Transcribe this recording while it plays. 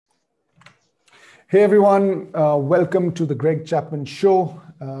Hey everyone, welcome to the Greg Chapman Show.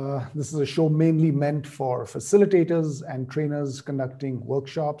 This is a show mainly meant for facilitators and trainers conducting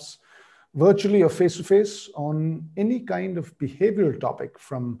workshops, virtually or face to face, on any kind of behavioral topic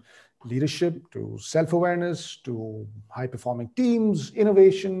from leadership to self awareness to high performing teams,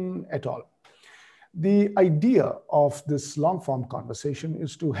 innovation, et al. The idea of this long form conversation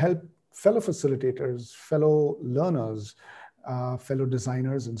is to help fellow facilitators, fellow learners, fellow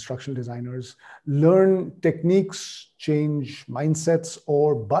designers, instructional designers, learn techniques, change mindsets,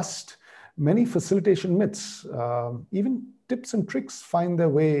 or bust many facilitation myths. Even tips and tricks find their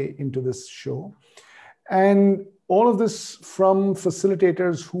way into this show. And all of this from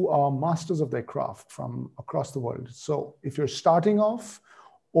facilitators who are masters of their craft from across the world. So if you're starting off,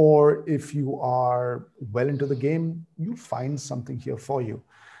 or if you are well into the game, you'll find something here for you.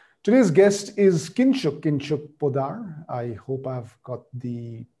 Today's guest is Kinshuk Poddar. I hope I've got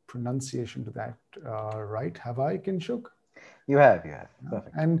the pronunciation to that right. Have I, Kinshuk? You have.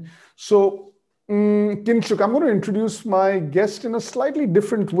 Perfect. And so, Kinshuk, I'm going to introduce my guest in a slightly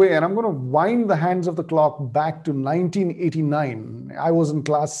different way, and I'm going to wind the hands of the clock back to 1989. I was in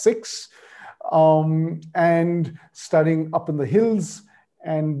class 6 and studying up in the hills.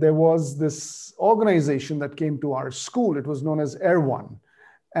 And there was this organization that came to our school. It was known as Air One.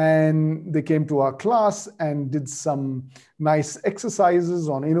 And they came to our class and did some nice exercises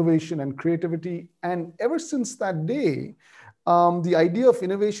on innovation and creativity. And ever since that day, the idea of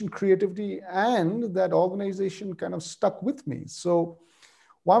innovation, creativity, and that organization kind of stuck with me. So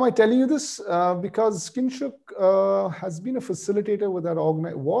why am I telling you this? Because Kinshuk has been a facilitator with that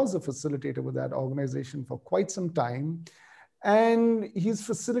was a facilitator with that organization for quite some time. And he's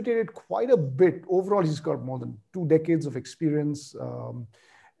facilitated quite a bit. Overall, he's got more than 2 decades of experience.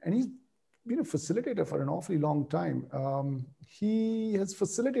 And he's been a facilitator for an awfully long time. He has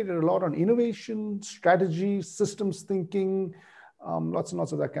facilitated a lot on innovation, strategy, systems thinking, lots and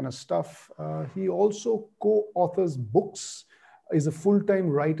lots of that kind of stuff. He also co-authors books, is a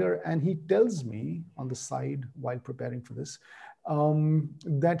full-time writer, and he tells me on the side while preparing for this,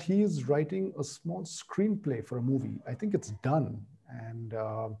 that he is writing a small screenplay for a movie. I think it's done. And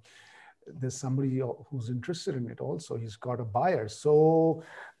there's somebody who's interested in it also. He's got a buyer. So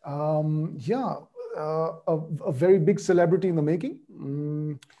a very big celebrity in the making.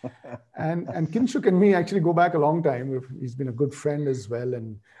 And Kinshuk and me actually go back a long time. He's been a good friend as well,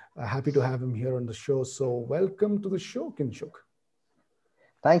 and happy to have him here on the show. So welcome to the show, Kinshuk.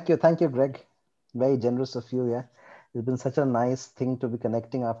 Thank you, Greg. Very generous of you. Yeah, it's been such a nice thing to be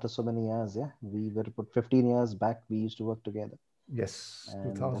connecting after so many years. Yeah, we were put 15 years back. We used to work together. Yes,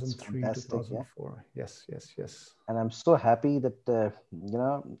 And 2003, that's fantastic, 2004. Yeah? Yes. And I'm so happy that,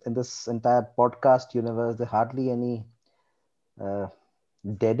 in this entire podcast universe, there are hardly any uh,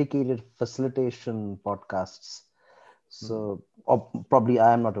 dedicated facilitation podcasts. So probably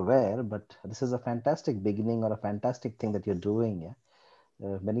I am not aware, but this is a fantastic beginning or a fantastic thing that you're doing.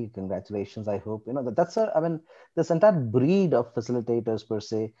 Yeah. Many congratulations. I hope, this entire breed of facilitators per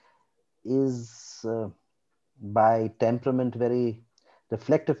se is by temperament very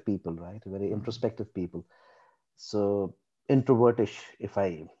reflective people, right? Very introspective people. So introvertish,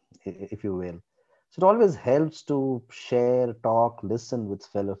 if you will. So it always helps to share, talk, listen with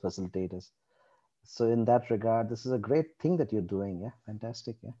fellow facilitators. So in that regard, this is a great thing that you're doing. Yeah,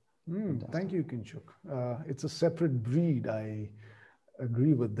 fantastic. Yeah, Thank fantastic. you, Kinshuk. It's a separate breed. I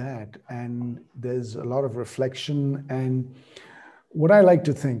agree with that. And there's a lot of reflection. And what I like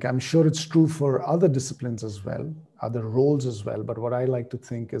to think, I'm sure it's true for other disciplines as well, other roles as well. But what I like to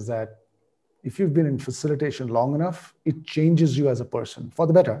think is that if you've been in facilitation long enough, it changes you as a person for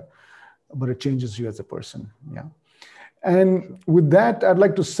the better, but it changes you as a person. Yeah. And with that, I'd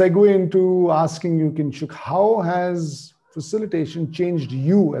like to segue into asking you, Kinshuk, how has facilitation changed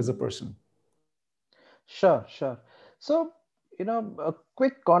you as a person? Sure. So, a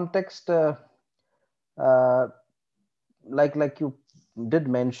quick context, uh, like you did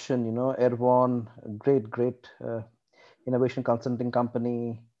mention, Erwan, great innovation consulting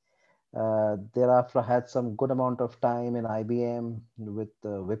company. Thereafter, I had some good amount of time in IBM with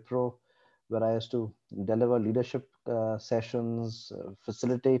Wipro, where I used to deliver leadership sessions,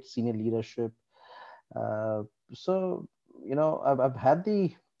 facilitate senior leadership. Uh, so, I've had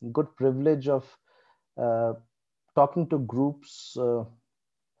the good privilege of uh, talking to groups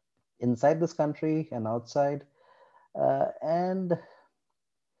inside this country and outside. And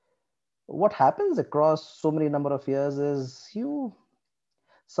what happens across so many number of years is you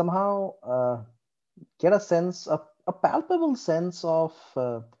somehow get a sense of a palpable sense of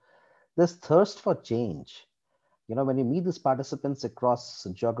this thirst for change. When you meet these participants across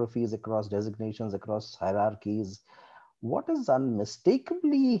geographies, across designations, across hierarchies, what is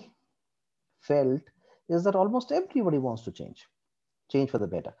unmistakably felt is that almost everybody wants to change for the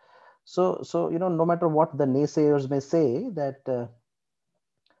better. So no matter what the naysayers may say, that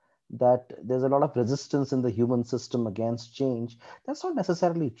there's a lot of resistance in the human system against change, that's not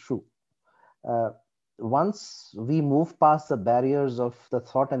necessarily true. uh, Once we move past the barriers of the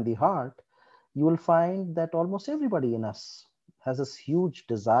thought and the heart, you will find that almost everybody in us has this huge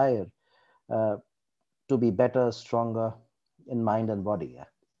desire uh, to be better, stronger in mind and body.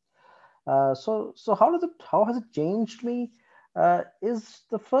 Yeah. So how has it changed me? Is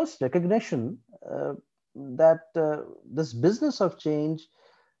the first recognition that this business of change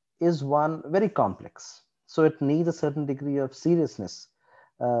is one very complex. So it needs a certain degree of seriousness,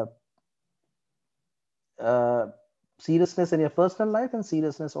 uh, uh, seriousness in your personal life, and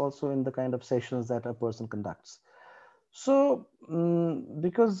seriousness also in the kind of sessions that a person conducts. So,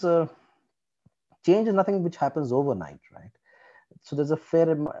 because change is nothing which happens overnight, right? So there's a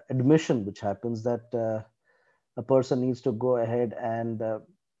fair admission which happens that a person needs to go ahead and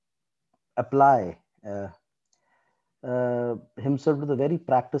apply himself to the very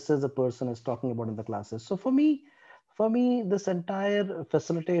practices a person is talking about in the classes. So for me, this entire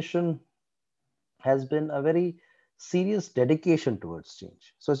facilitation has been a very serious dedication towards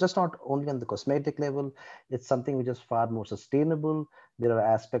change. So it's just not only on the cosmetic level, it's something which is far more sustainable. There are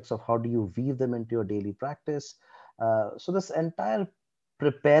aspects of how do you weave them into your daily practice. So this entire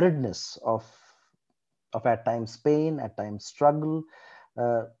preparedness of at times pain, at times struggle.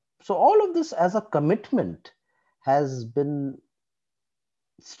 Uh, so all of this as a commitment has been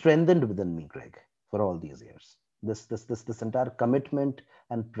strengthened within me, Greg, for all these years. This entire commitment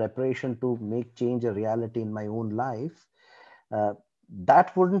and preparation to make change a reality in my own life, uh,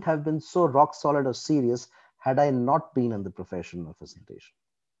 that wouldn't have been so rock solid or serious had I not been in the profession of facilitation.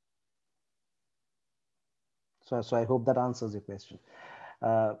 So I hope that answers your question.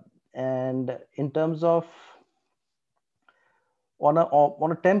 Uh, and in terms of on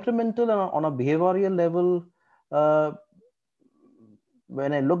a temperamental and on a behavioral level, uh,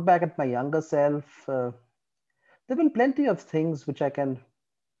 when I look back at my younger self, there have been plenty of things which I can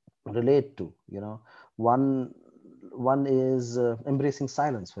relate to. One is embracing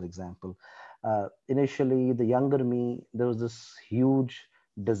silence, for example. Initially, the younger me, there was this huge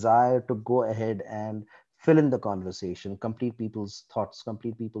desire to go ahead and fill in the conversation, complete people's thoughts,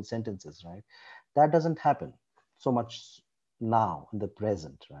 complete people's sentences, right? That doesn't happen so much now in the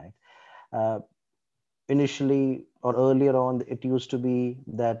present, right? uh, Initially or earlier on, it used to be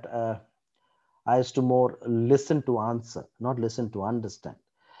that I used to more listen to answer, not listen to understand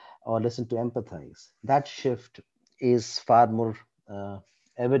or listen to empathize. That shift is far more uh,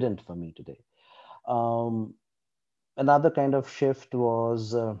 evident for me today. Um, Another kind of shift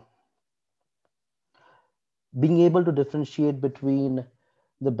was being able to differentiate between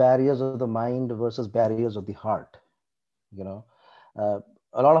the barriers of the mind versus barriers of the heart. You know, uh,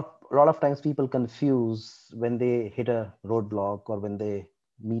 a lot of times people confuse when they hit a roadblock or when they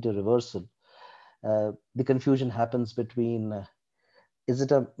meet a reversal. The confusion happens between is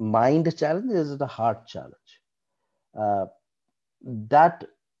it a mind challenge, is it a heart challenge? Uh, that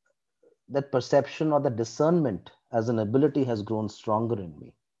that perception or the discernment as an ability has grown stronger in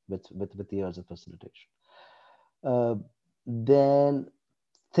me with the years of facilitation. Uh, then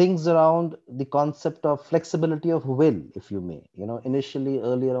things around the concept of flexibility of will, if you may. Initially,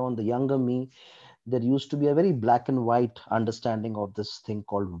 earlier on, the younger me, there used to be a very black and white understanding of this thing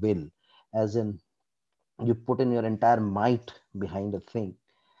called will, as in you put in your entire might behind a thing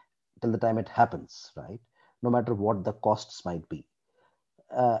till the time it happens, right? No matter what the costs might be.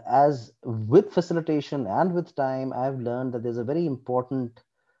 As with facilitation and with time, I've learned that there's a very important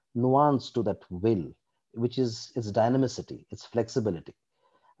nuance to that will, which is its dynamicity, its flexibility.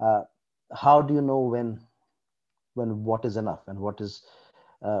 Uh, how do you know when what is enough and what is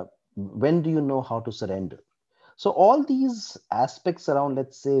when do you know how to surrender? So all these aspects around,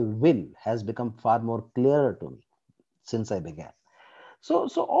 let's say, will has become far more clearer to me since I began. So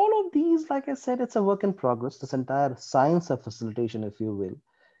all of these, like I said, it's a work in progress. This entire science of facilitation, if you will,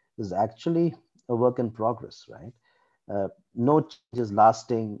 is actually a work in progress, right? No change is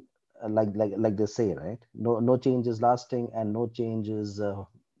lasting, like they say, right? No change is lasting, and no change is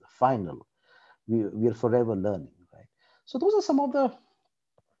final. We are forever learning, right? So those are some of the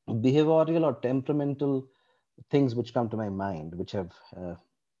behavioral or temperamental things which come to my mind, which have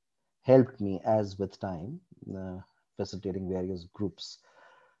helped me as with time, uh, facilitating various groups.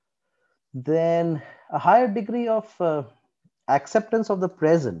 Then a higher degree of acceptance of the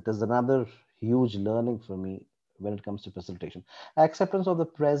present is another huge learning for me, when it comes to facilitation. Acceptance of the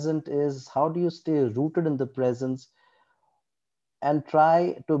present is how do you stay rooted in the presence and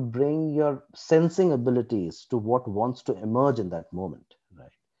try to bring your sensing abilities to what wants to emerge in that moment,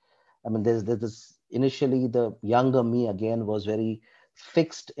 right? I mean, there's this initially the younger me again was very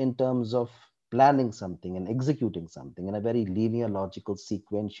fixed in terms of planning something and executing something in a very linear, logical,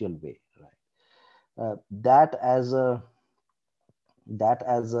 sequential way, right? That as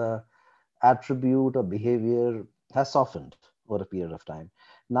a attribute or behavior has softened over a period of time.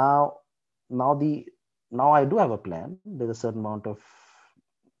 Now, now the now I do have a plan. There's a certain amount of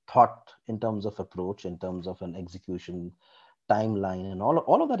thought in terms of approach, in terms of an execution timeline, and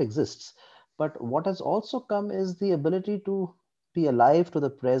all of that exists. But what has also come is the ability to be alive to the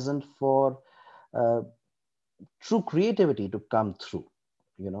present for uh, true creativity to come through,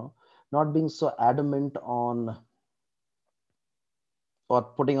 you know, not being so adamant on or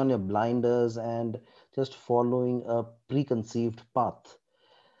putting on your blinders and just following a preconceived path.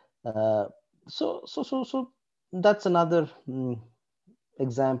 Uh, so that's another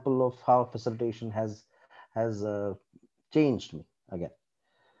example of how facilitation has changed me again.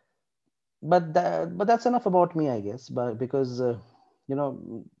 But that's enough about me, I guess. But because you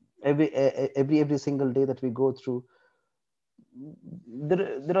know, every single day that we go through,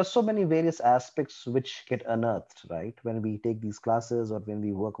 there are so many various aspects which get unearthed, right? When we take these classes, or when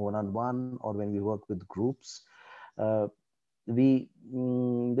we work one on one, or when we work with groups, uh, we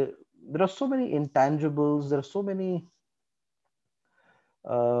there are so many intangibles. There are so many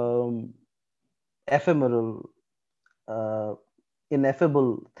um, ephemeral, uh,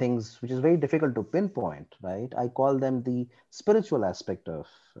 ineffable things, which is very difficult to pinpoint, right? I call them the spiritual aspect of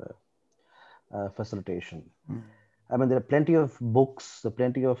facilitation. I mean, there are plenty of books, there are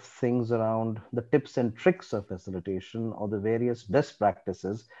plenty of things around the tips and tricks of facilitation or the various best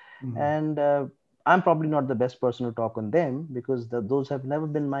practices. And I'm probably not the best person to talk on them because those have never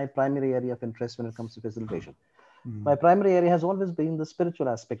been my primary area of interest when it comes to facilitation. My primary area has always been the spiritual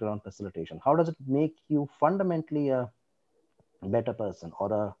aspect around facilitation. How does it make you fundamentally a better person,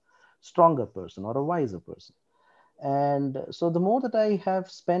 or a stronger person, or a wiser person? And so the more that I have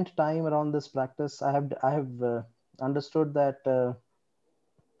spent time around this practice, I have understood that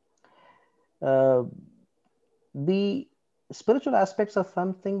uh, the spiritual aspects are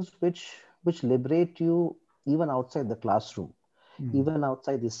some things which liberate you even outside the classroom, even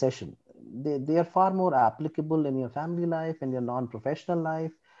outside the session. They are far more applicable in your family life and your non-professional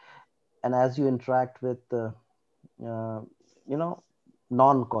life, and as you interact with uh, you know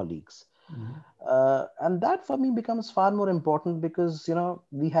non-colleagues. And that for me becomes far more important because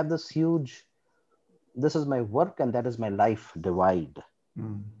we have this huge this is my work and that is my life divide.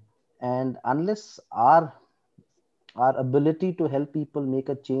 And unless our ability to help people make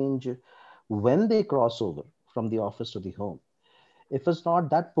a change when they cross over from the office to the home, if it's not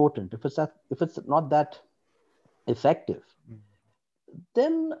that potent, if it's not that effective,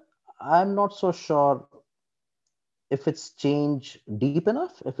 then I'm not so sure if it's change deep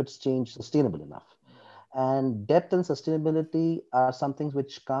enough, if it's change sustainable enough. And depth and sustainability are some things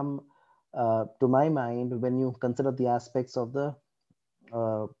which come to my mind when you consider the aspects of the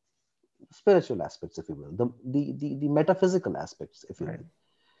uh, spiritual aspects, if you will, the metaphysical aspects, if you Right.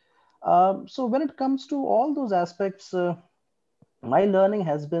 will. So when it comes to all those aspects, my learning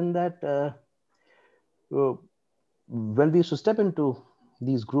has been that uh, when we used to step into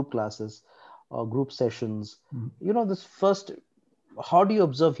these group classes or group sessions, this first, how do you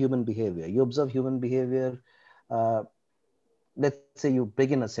observe human behavior? You observe human behavior. Uh, let's say you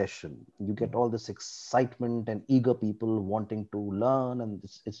begin a session, you get all this excitement and eager people wanting to learn, and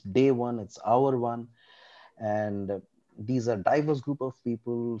it's day one, it's hour one, and these are diverse group of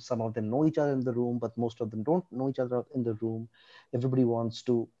people. Some of them know each other in the room, but most of them don't know each other in the room. Everybody wants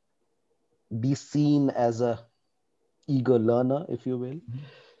to be seen as a eager learner, if you will.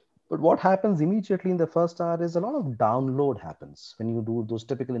 But what happens immediately in the first hour is a lot of download happens when you do those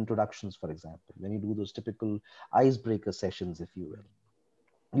typical introductions, for example, when you do those typical icebreaker sessions, if you will.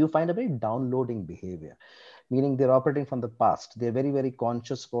 You find a very downloading behavior, meaning they're operating from the past. They're very, very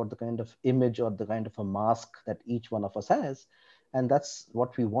conscious about the kind of image or the kind of a mask that each one of us has. And that's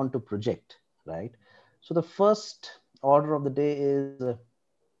what we want to project, right? So the first order of the day is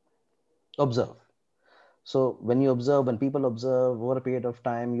observe. So when people observe over a period of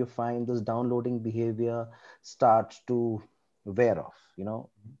time, you find this downloading behavior start to wear off,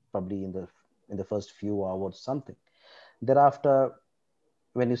 probably in the first few hours, something. Thereafter,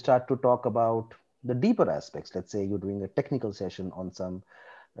 when you start to talk about the deeper aspects, let's say you're doing a technical session on some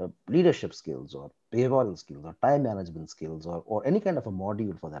leadership skills or behavioral skills or time management skills or any kind of a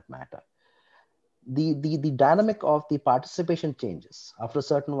module for that matter, the dynamic of the participation changes. After a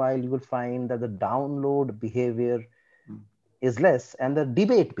certain while, you will find that the download behavior is less and the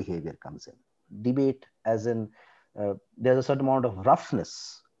debate behavior comes in. Debate as in there's a certain amount of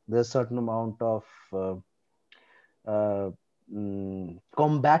roughness, there's a certain amount of uh,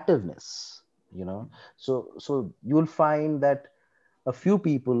 combativeness, you know. So you'll find that a few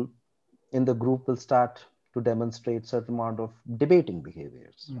people in the group will start to demonstrate certain amount of debating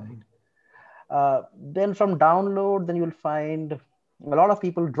behaviors, right? Then from download, then you'll find a lot of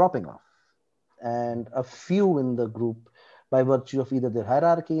people dropping off, and a few in the group, by virtue of either their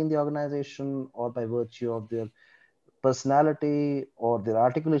hierarchy in the organization or by virtue of their personality or their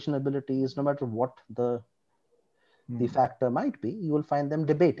articulation abilities, no matter what the factor might be, you will find them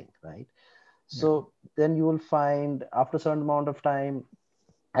debating, right? So then you will find after a certain amount of time,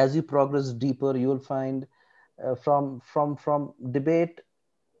 as you progress deeper, you will find from debate,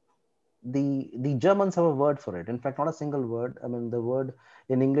 the Germans have a word for it. In fact, not a single word. I mean, the word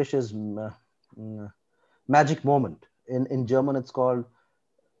in English is magic moment. In German, it's called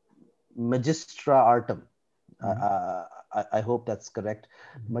magistra artem. I hope that's correct.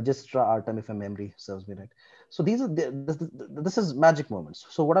 Magistra artem, if my memory serves me right. So these are this is magic moments.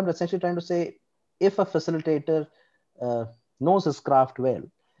 So what I'm essentially trying to say, if a facilitator knows his craft well,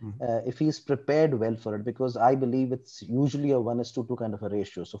 if he's prepared well for it, because I believe it's usually a 1:2 kind of a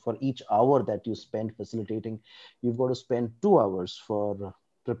ratio. So for each hour that you spend facilitating, you've got to spend 2 hours for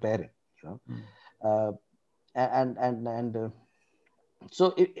preparing. You know, and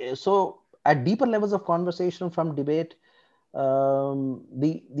so at deeper levels of conversation from debate,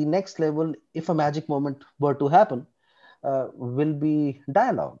 the next level, if a magic moment were to happen, will be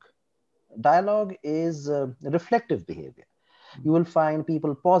dialogue. Dialogue is reflective behavior. You will find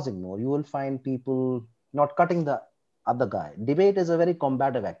people pausing more. You will find people not cutting the other guy. Debate is a very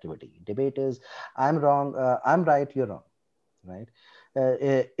combative activity. Debate is, I'm wrong, I'm right, you're wrong, right?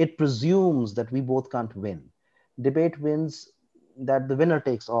 It presumes that we both can't win. Debate wins that the winner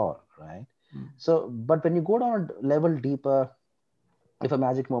takes all, right? So, but when you go down a level deeper, if a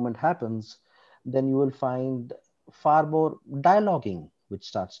magic moment happens, then you will find far more dialoguing which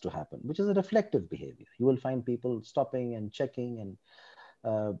starts to happen, which is a reflective behavior. You will find people stopping and checking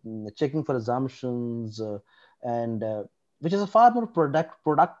and checking for assumptions, and which is a far more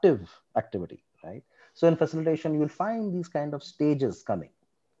productive activity, right? So in facilitation, you will find these kind of stages coming.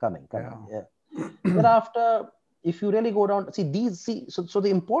 Yeah. Thereafter, if you really go down, so the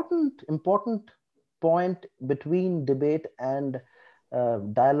important point between debate and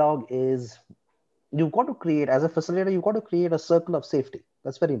dialogue is, you've got to create, as a facilitator, you've got to create a circle of safety.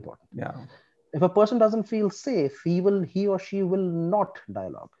 That's very important. Yeah. If a person doesn't feel safe, he or she will not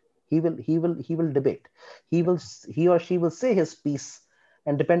dialogue. He will debate. He or she will say his piece,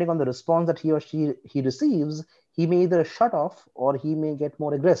 and depending on the response that he receives, he may either shut off, or he may get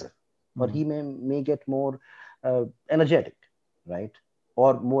more aggressive, or he may get more energetic, right,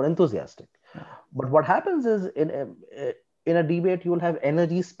 or more enthusiastic. But what happens is, in a debate, you will have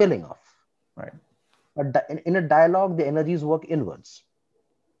energy spilling off. Right. But in a dialogue, the energies work inwards.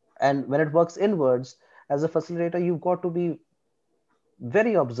 And when it works inwards, as a facilitator, you've got to be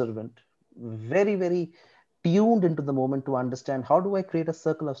very observant, very, very tuned into the moment to understand, how do I create a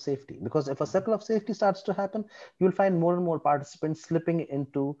circle of safety? Because if a circle of safety starts to happen, you'll find more and more participants slipping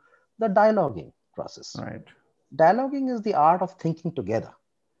into the dialoguing process. Right. Dialoguing is the art of thinking together.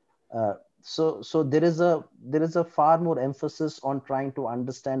 So there is a far more emphasis on trying to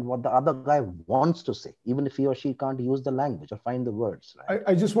understand what the other guy wants to say, even if he or she can't use the language or find the words. Right?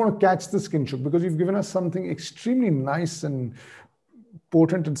 I just want to catch this, Kinshuk, because you've given us something extremely nice and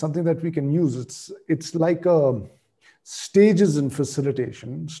potent and something that we can use. It's like stages in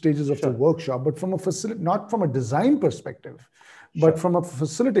facilitation, stages of the workshop, but from a not from a design perspective, but from a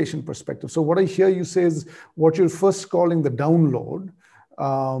facilitation perspective. So what I hear you say is what you're first calling the download,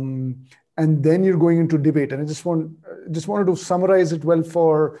 and then you're going into debate. And I just wanted to summarize it well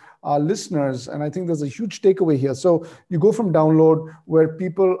for our listeners. And I think there's a huge takeaway here. So you go from download, where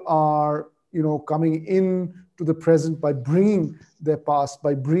people are, coming in to the present by bringing their past,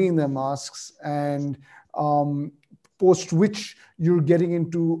 by bringing their masks, and post which you're getting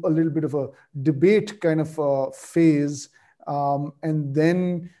into a little bit of a debate kind of phase. And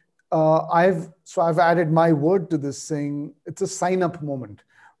then I've added my word to this, saying it's a sign up moment,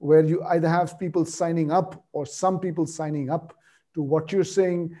 where you either have people signing up or some people signing up to what you're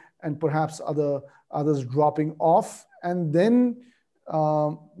saying, and perhaps others dropping off. And then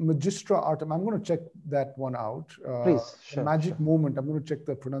magistra artem, I'm going to check that one out. Please, magic moment, I'm going to check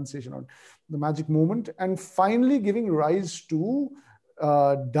the pronunciation out. The magic moment, and finally giving rise to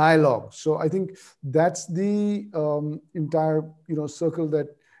dialogue. So I think that's the entire circle that.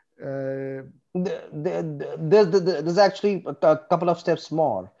 There's actually a couple of steps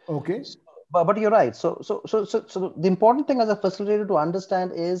more. Okay. But you're right. So the important thing as a facilitator to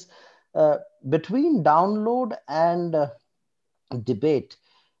understand is between download and debate,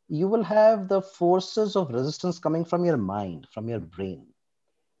 you will have the forces of resistance coming from your mind, from your brain.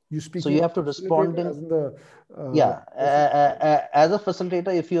 You So speaking you of have to respond facilitator in, as in the yeah, person. as a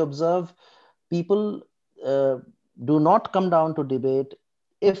facilitator, if you observe, people do not come down to debate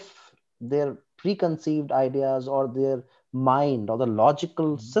if their preconceived ideas or their mind or the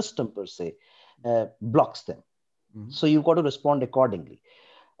logical system per se blocks them. So you've got to respond accordingly.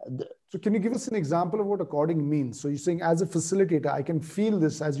 So can you give us an example of what according means? So you're saying as a facilitator, I can feel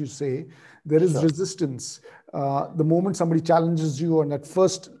this, as you say, there is Sure. resistance. The moment somebody challenges you, and that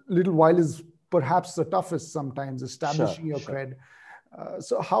first little while is perhaps the toughest sometimes, Sure, establishing your sure. cred.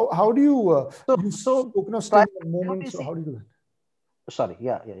 So how do you, you've So spoken of staying in the prima moment, so facie, how do you do that? sorry,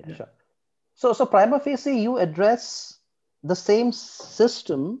 yeah, Yeah. sure. So prima facie, you address the same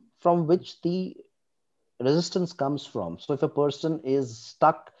system from which the resistance comes from. So if a person is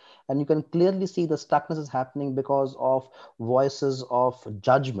stuck, and you can clearly see the stuckness is happening because of voices of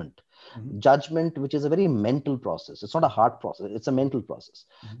judgment, judgment, which is a very mental process. It's not a heart process, it's a mental process.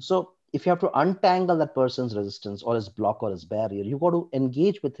 So if you have to untangle that person's resistance or his block or his barrier, you got to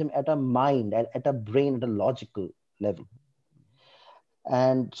engage with him at a mind, at a brain, at a logical level.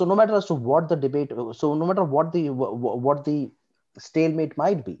 And so no matter as to what the debate, so no matter what the stalemate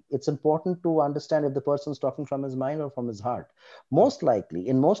might be, it's important to understand if the person's talking from his mind or from his heart. Most likely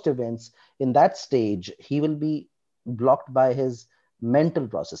in most events, in that stage, he will be blocked by his mental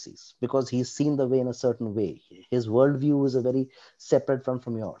processes because he's seen the way in a certain way. His worldview is a very separate from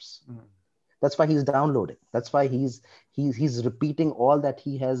yours. That's why he's downloading. That's why he's repeating all that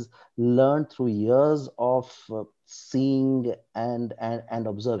he has learned through years of seeing and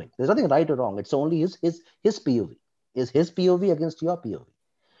observing. There's nothing right or wrong. It's only his POV. Is his POV against your POV.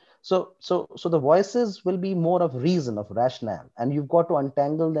 So the voices will be more of reason, of rationale, and you've got to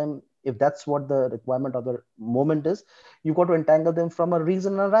untangle them. If that's what the requirement of the moment is, you've got to entangle them from a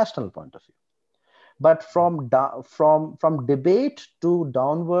reason and a rational point of view. But from debate to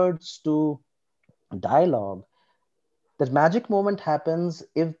downwards to dialogue, that magic moment happens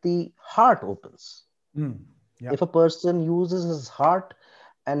if the heart opens. Yeah. If a person uses his heart,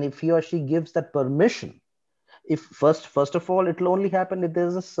 and if he or she gives that permission, if first of all, it will only happen if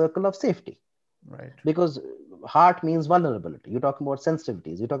there's a circle of safety. Right. Because heart means vulnerability. You're talking about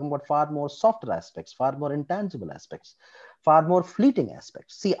sensitivities. You're talking about far more softer aspects, far more intangible aspects, far more fleeting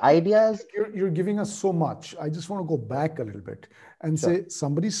aspects. See, ideas. You're giving us so much. I just want to go back a little bit and Sure. say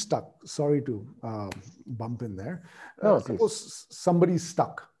somebody's stuck. Sorry to bump in there. No, please. Suppose somebody's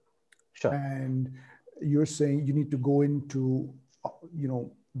stuck. Sure. And you're saying you need to go into,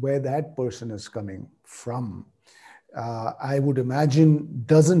 where that person is coming from. I would imagine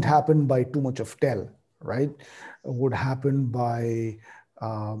doesn't happen by too much of tell, right? Would happen by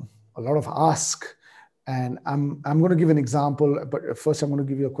a lot of ask. And I'm going to give an example, but first I'm going to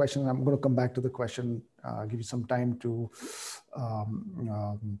give you a question. I'm going to come back to the question, give you some time to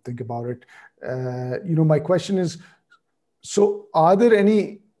think about it. My question is, so are there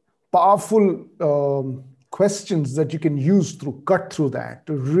any powerful questions that you can use cut through that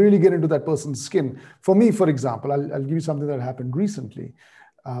to really get into that person's skin? For me, for example, I'll give you something that happened recently.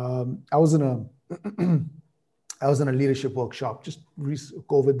 I was in a leadership workshop, just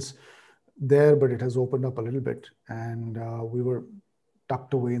COVID's there, but it has opened up a little bit, and we were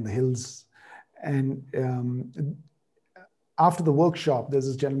tucked away in the hills. And after the workshop, there's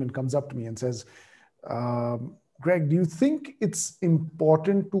this gentleman comes up to me and says, Greg, do you think it's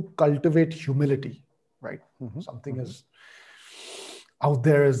important to cultivate humility? Right? Something as out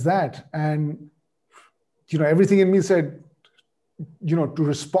there as that. And, everything in me said, to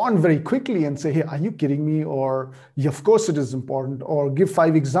respond very quickly and say, hey, are you kidding me? Or, yeah, of course it is important, or give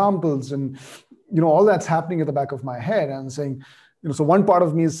 5 examples. And, all that's happening at the back of my head. And saying, so one part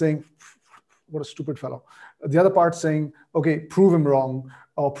of me is saying, what a stupid fellow. The other part saying, okay, prove him wrong,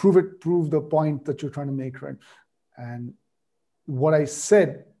 or prove the point that you're trying to make, right? And what I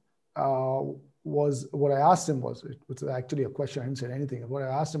said what I asked him was, it was actually a question. I didn't say anything. What I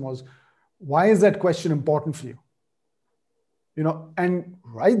asked him was, why is that question important for you? And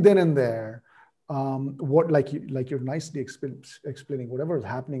right then and there, like you're nicely explaining, whatever is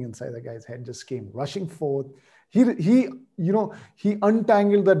happening inside that guy's head just came rushing forth. He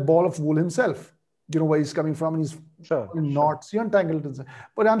untangled that ball of wool himself. Where he's coming from, and he's in knots. He untangled it himself.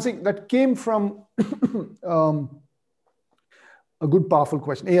 But I'm saying that came from a good, powerful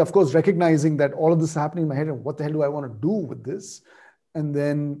question. Of course, recognizing that all of this is happening in my head, and what the hell do I want to do with this? And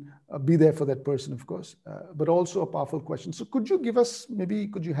then be there for that person, of course, but also a powerful question. So could you give us, maybe,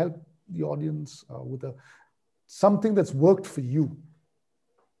 could you help the audience with something that's worked for you?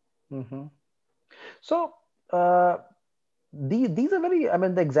 Mm-hmm. So, these are very, I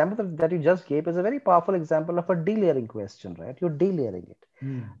mean, the example that you just gave is a very powerful example of a delayering question, right? You're delayering it.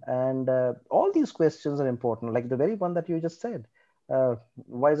 And all these questions are important, like the very one that you just said.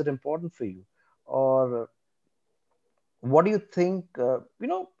 Why is it important for you? Or what do you think?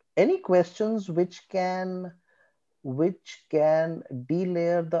 Any questions which can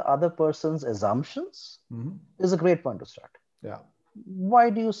delayer the other person's assumptions is a great point to start. Yeah. Why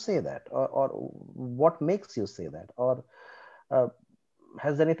do you say that? Or what makes you say that? Or uh,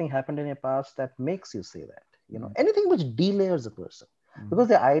 has anything happened in your past that makes you say that? Anything which delayers a person. Because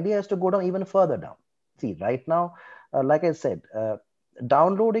the idea is to go down even further down. See, right now, like I said,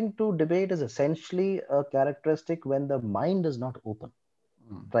 downloading to debate is essentially a characteristic when the mind is not open,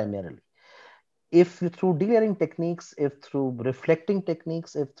 primarily. If through delayering techniques, if through reflecting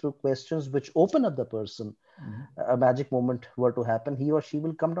techniques, if through questions which open up the person, a magic moment were to happen, he or she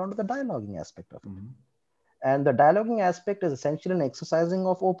will come down to the dialoguing aspect of it. And the dialoguing aspect is essentially an exercising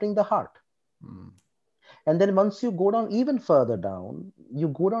of opening the heart. And then once you go down even further down, you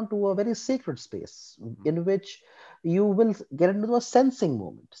go down to a very sacred space in which you will get into a sensing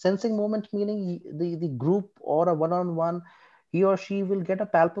moment. Sensing moment meaning the group or a one-on-one, he or she will get a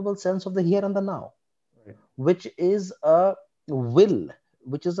palpable sense of the here and the now, which is a will,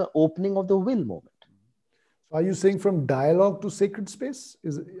 which is an opening of the will moment. So are you saying from dialogue to sacred space?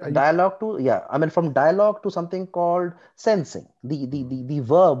 Dialogue to, yeah, I mean, from dialogue to something called sensing. The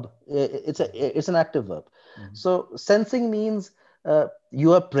verb, it's an active verb. So sensing means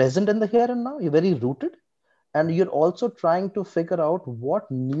you are present in the here and now, you're very rooted, and you're also trying to figure out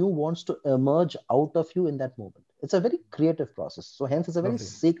what new wants to emerge out of you in that moment. It's a very creative process, so hence it's a very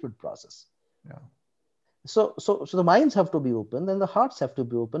sacred process. Yeah. So the minds have to be open, then the hearts have to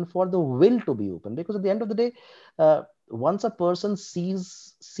be open for the will to be open. Because at the end of the day, once a person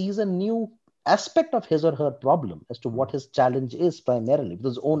sees a new aspect of his or her problem as to what his challenge is, primarily with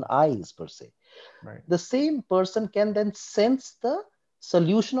his own eyes per se, the same person can then sense the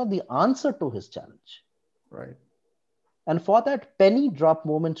solution or the answer to his challenge. Right. And for that penny drop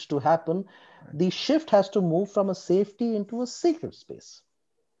moment to happen, the shift has to move from a safety into a sacred space,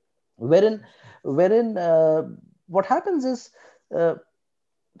 wherein what happens is,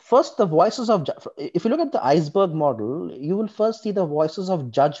 first the voices of, if you look at the iceberg model, you will first see the voices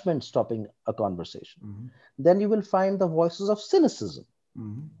of judgment stopping a conversation. Then you will find the voices of cynicism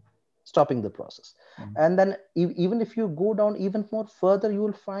stopping the process. And then even if you go down even more further, you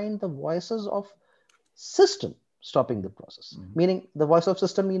will find the voices of system stopping the process. Meaning the voice of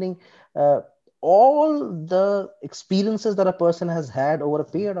system, meaning all the experiences that a person has had over a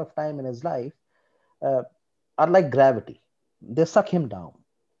period of time in his life are like gravity. They suck him down.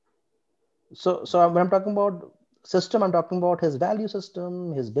 So when I'm talking about system, I'm talking about his value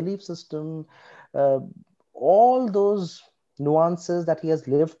system, his belief system, all those nuances that he has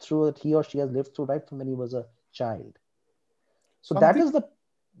lived through, that he or she has lived through right from when he was a child. So that is the,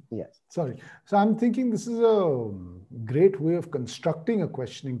 yeah. Sorry. So I'm thinking this is a great way of constructing a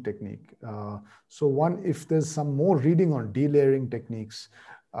questioning technique. So one, if there's some more reading on delayering techniques,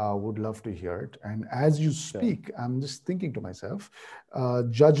 would love to hear it. And as you speak, I'm just thinking to myself,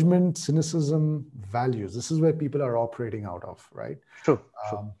 judgment, cynicism, values. This is where people are operating out of, right? True.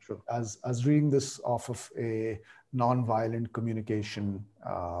 As reading this off of a non-violent communication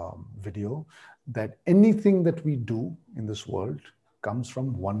video, that anything that we do in this world comes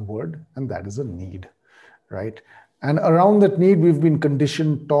from one word, and that is a need, right? And around that need, we've been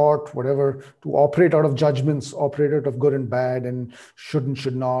conditioned, taught, whatever, to operate out of judgments, operate out of good and bad, and should and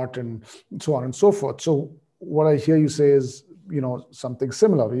should not, and so on and so forth. So what I hear you say is, something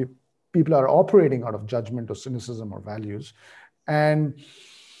similar. People are operating out of judgment or cynicism or values. And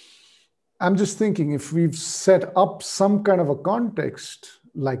I'm just thinking, if we've set up some kind of a context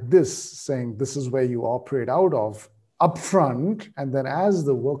like this, saying this is where you operate out of upfront, and then as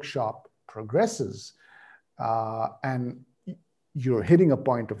the workshop progresses, and you're hitting a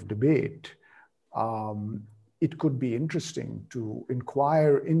point of debate, it could be interesting to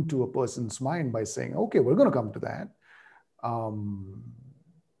inquire into a person's mind by saying, okay, we're going to come to that.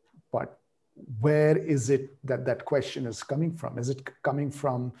 But where is it that question is coming from? Is it coming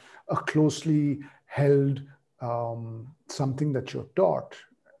from a closely held something that you're taught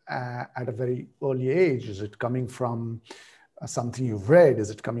at a very early age? Is it coming from something you've read? Is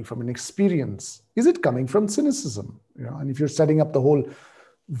it coming from an experience? Is it coming from cynicism? And if you're setting up the whole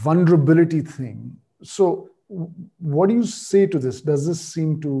vulnerability thing, so what do you say to this? Does this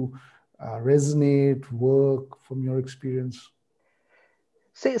seem to resonate, work from your experience?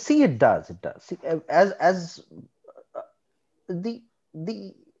 See, it does. It does. See, as the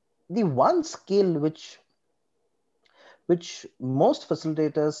the the one skill which most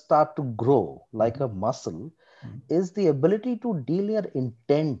facilitators start to grow like a muscle is the ability to deal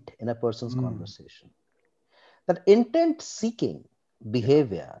intent in a person's conversation. That intent seeking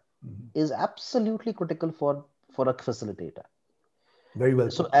behavior is absolutely critical for a facilitator. Very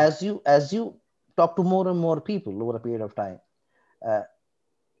well So put. as you talk to more and more people over a period of time, uh,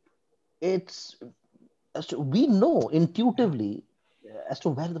 it's we know intuitively as to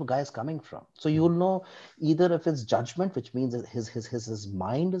where the guy is coming from. So you'll know either if it's judgment, which means that his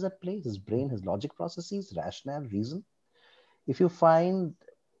mind is at play, his brain, his logic processes, rationale, reason. If you find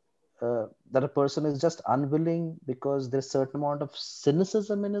that a person is just unwilling because there's a certain amount of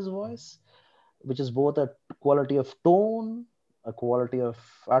cynicism in his voice, which is both a quality of tone, a quality of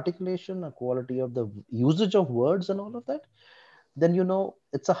articulation, a quality of the usage of words and all of that, then you know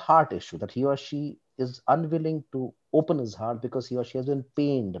it's a heart issue, that he or she is unwilling to open his heart because he or she has been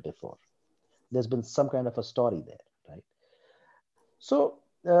pained before. There's been some kind of a story there, right? So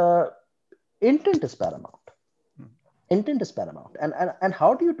intent is paramount. Intent is paramount. And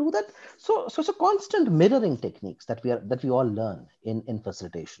how do you do that? So it's a constant mirroring techniques that we all learn in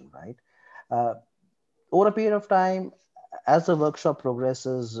facilitation, right? uh, Over a period of time, as the workshop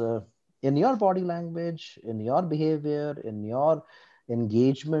progresses, in your body language, in your behavior, in your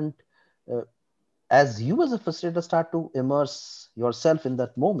engagement, uh, as you as a facilitator start to immerse yourself in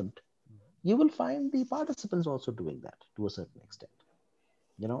that moment, you will find the participants also doing that to a certain extent.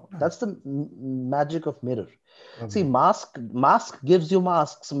 That's the magic of mirror. See, Lovely. mask gives you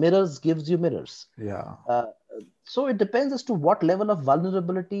masks, mirrors gives you mirrors. Yeah. uh, so it depends as to what level of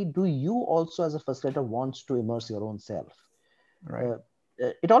vulnerability do you also as a facilitator wants to immerse your own self. Right. uh,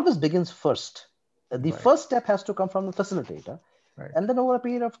 it always begins first. The Right. first step has to come from the facilitator, Right. and then over a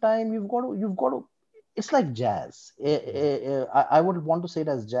period of time you've got to. It's like jazz. I would want to say it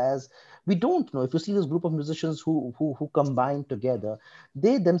as jazz. We don't know, if you see this group of musicians who combine together,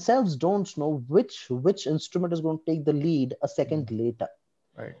 they themselves don't know which instrument is going to take the lead a second later.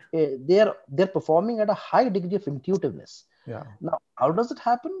 Right. They're performing at a high degree of intuitiveness. Yeah. Now, how does it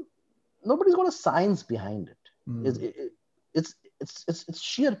happen? Nobody's got a science behind it. Mm. It's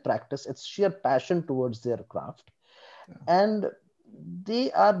sheer practice. It's sheer passion towards their craft, and they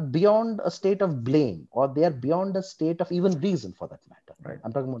are beyond a state of blame, or they are beyond a state of even reason, for that matter. Right.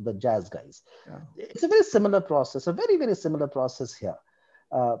 I'm talking about the jazz guys. Yeah. It's a very similar process, a very very similar process here,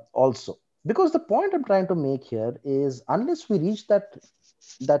 also. Because the point I'm trying to make here is, unless we reach that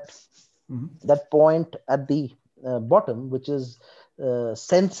that point at the bottom, which is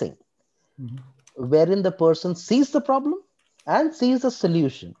sensing, wherein the person sees the problem and sees the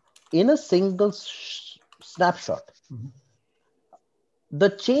solution in a single snapshot, the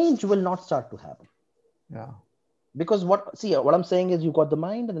change will not start to happen. Yeah. Because what I'm saying is, you got the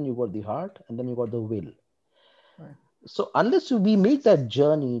mind, and then you got the heart, and then you got the will. Right. So unless we make that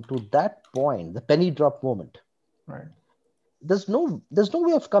journey to that point, the penny drop moment, Right. there's no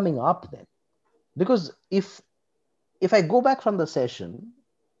way of coming up then. Because if I go back from the session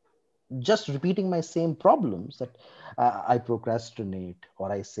just repeating my same problems, that I procrastinate,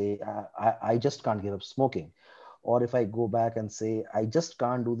 or I say I just can't give up smoking, or if I go back and say I just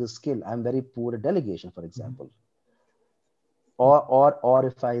can't do this skill, I'm very poor at delegation, for example, or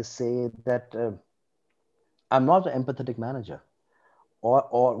if I say that I'm not an empathetic manager,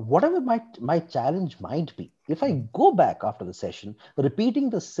 or whatever my challenge might be, if I go back after the session repeating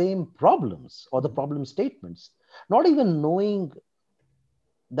the same problems or the problem statements, not even knowing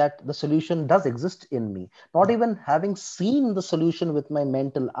that the solution does exist in me, not even having seen the solution with my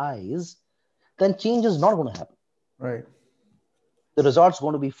mental eyes, then change is not going to happen. Right. The results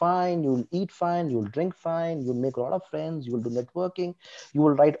going to be fine. You'll eat fine. You'll drink fine. You'll make a lot of friends. You will do networking. You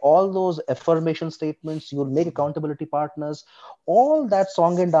will write all those affirmation statements. You will make accountability partners. All that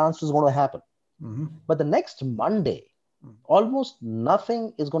song and dance is going to happen. But the next Monday, almost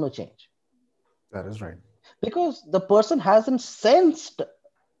nothing is going to change, That is right. because the person hasn't sensed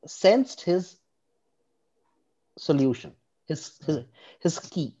his solution, his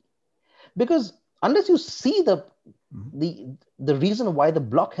key. Because unless you see the reason why the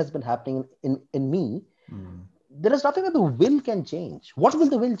block has been happening in me, there is nothing that the will can change. What will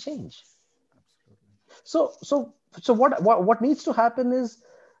the will change? So what needs to happen is,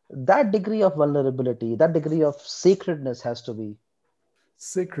 that degree of vulnerability, that degree of sacredness has to be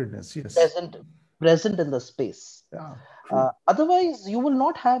Sacredness, yes. present present in the space. Yeah, true. Otherwise, you will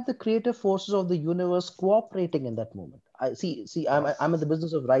not have the creative forces of the universe cooperating in that moment. I see. See, I'm in the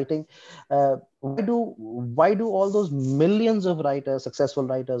business of writing. Why do all those millions of writers, successful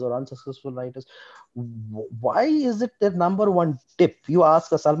writers or unsuccessful writers, why is it their number one tip? You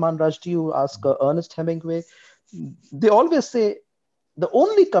ask a Salman Rushdie, you ask a Ernest Hemingway, they always say the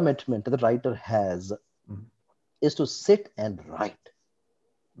only commitment the writer has Mm, is to sit and write.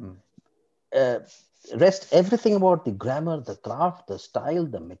 mm, uh, Rest everything about the grammar, the craft, the style,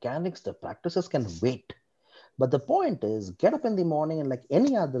 the mechanics, the practices can wait. But the point is, get up in the morning and, like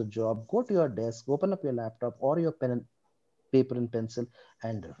any other job, go to your desk, open up your laptop or your pen and paper and pencil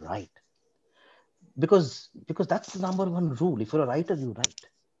and write. Because that's the number one rule. If you're a writer, you write.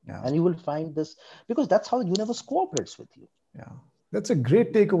 yeah, And you will find this, because that's how the universe cooperates with you. yeah. That's a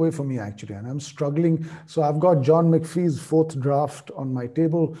great takeaway for me, actually. And I'm struggling. So I've got John McPhee's fourth draft on my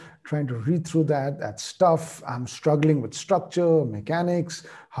table, trying to read through that stuff. I'm struggling with structure, mechanics,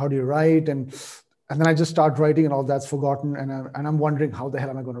 how do you write? And then I just start writing and all that's forgotten. And I'm wondering, how the hell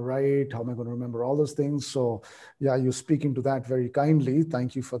am I going to write? How am I going to remember all those things? So yeah, you're speaking to that very kindly.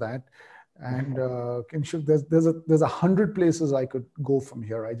 Thank you for that. And Kinshuk, there's 100 places I could go from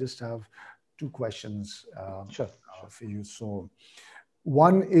here. I just have two questions Sure, sure. for you. So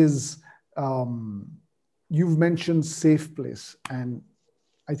one is, um, you've mentioned safe place, and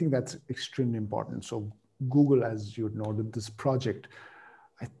I think that's extremely important. So Google, as you know, did this project.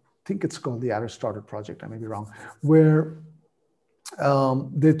 I think it's called the Aristotle Project. I may be wrong, where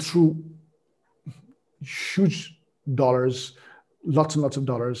they threw huge dollars, lots and lots of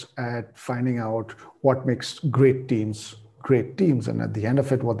dollars at finding out what makes great teams. And at the end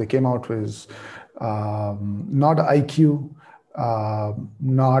of it, what they came out was not IQ,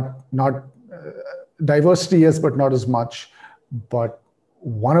 not diversity, yes, but not as much. But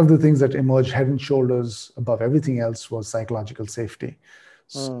one of the things that emerged head and shoulders above everything else was psychological safety.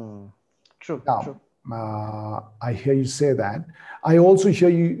 Hmm. True, Now, true. I hear you say that. I also hear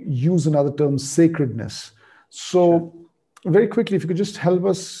you use another term, sacredness. Sure. So, very quickly, if you could just help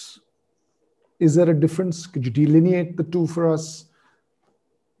us, is there a difference? Could you delineate the two for us?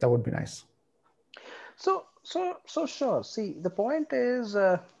 That would be nice. So sure. See, the point is,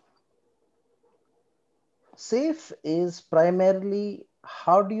 safe is primarily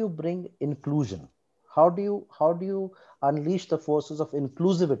how do you bring inclusion? How do you unleash the forces of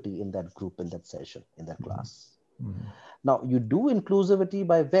inclusivity in that group, in that session, in that class? Mhm. Now you do inclusivity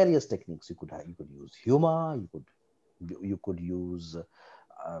by various techniques. You could use humor. You could use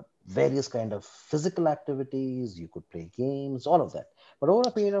various kind of physical activities. You could play games, all of that. But over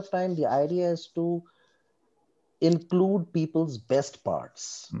a period of time, the idea is to include people's best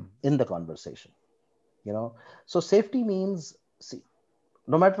parts in the conversation. you know so safety means, see,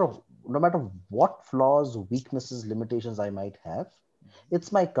 no matter what flaws, weaknesses, limitations I might have,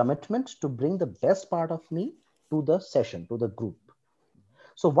 it's my commitment to bring the best part of me to the session, to the group.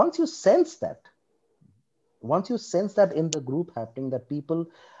 So once you sense that in the group happening, that people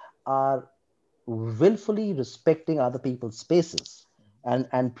are willfully respecting other people's spaces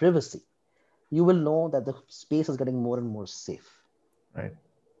and privacy, you will know that the space is getting more and more safe. Right.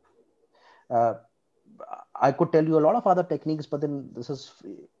 uh, I could tell you a lot of other techniques, but then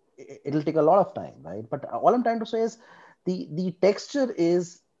it'll take a lot of time, right? But all I'm trying to say is the texture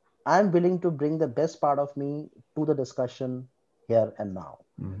is, I'm willing to bring the best part of me to the discussion here and now,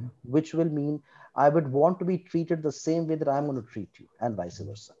 Mhm. which will mean I would want to be treated the same way that I'm going to treat you, and vice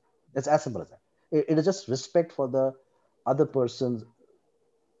versa. It's as simple as that. It is just respect for the other person's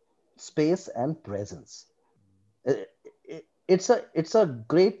space and presence. It's a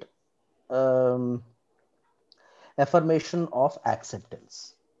great um, affirmation of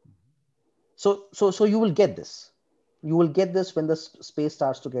acceptance. So you will get this. You will get this when the space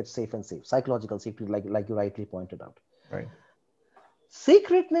starts to get safe and safe. Psychological safety, like you rightly pointed out. Right.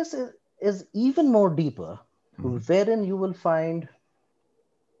 Sacredness is even more deeper, Mhm. wherein you will find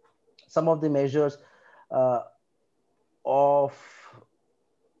some of the measures uh, of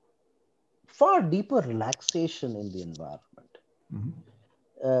far deeper relaxation in the environment. Mhm.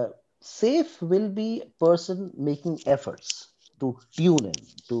 uh, Safe will be a person making efforts to tune in,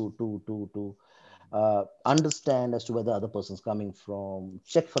 to understand as to where the other person's coming from,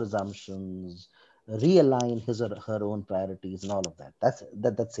 check for assumptions, realign his or her own priorities, and all of that.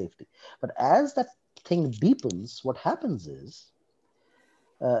 That's safety. But as that thing deepens, what happens is,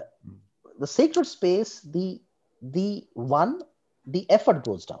 uh, the sacred space, the one. the effort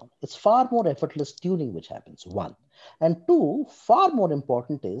goes down. It's far more effortless tuning which happens, one. And two, far more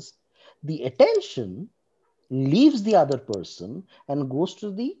important is the attention leaves the other person and goes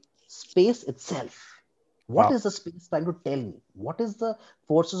to the space itself. What Wow. is the space trying to tell me? What is the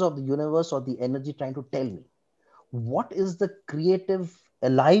forces of the universe or the energy trying to tell me? What is the creative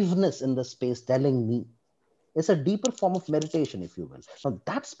aliveness in the space telling me? It's a deeper form of meditation, if you will. Now,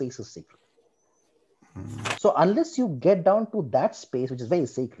 that space is sacred. So, unless you get down to that space, which is very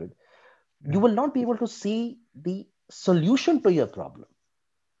sacred, you Yeah. will not be able to see the solution to your problem.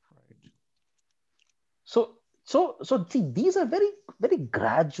 Right. So see, these are very, very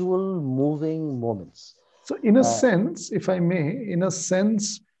gradual moving moments. So, in a Uh, sense, if I may, in a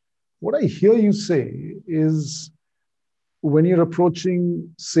sense, what I hear you say is when you're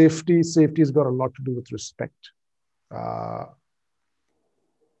approaching safety, safety has got a lot to do with respect. Uh,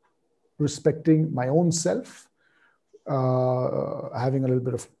 Respecting my own self, having a little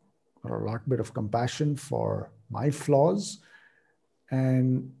bit of, or a lot bit of compassion for my flaws,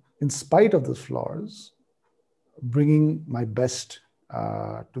 and in spite of those flaws, bringing my best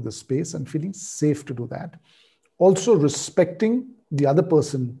to the space and feeling safe to do that. Also respecting the other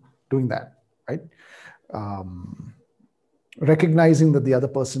person doing that, right? Um, Recognizing that the other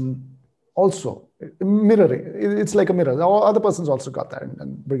person also mirroring, it's like a mirror, the other person's also got that,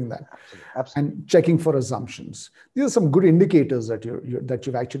 and bringing that, Absolutely, absolutely, and checking for assumptions. These are some good indicators that that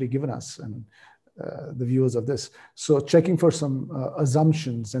you've actually given us and the viewers of this. So checking for some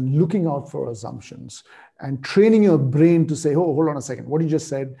assumptions and looking out for assumptions and training your brain to say, oh, hold on a second, what you just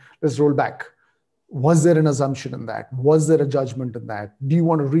said, let's roll back. Was there an assumption in that? Was there a judgment in that? Do you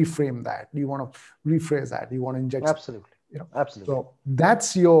want to reframe that? Do you want to rephrase that? Do you want to inject something? absolutely, You know, absolutely, so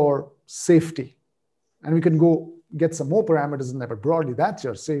that's your safety. And we can go get some more parameters in there, but broadly, that's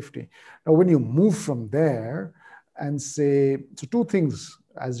your safety. Now, when you move from there and say, so two things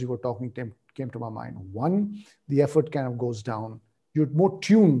as you were talking came to my mind. One, the effort kind of goes down. You're more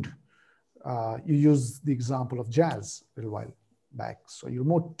tuned. You use the example of jazz a little while back. So you're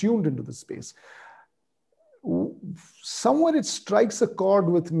more tuned into the space. Somewhere it strikes a chord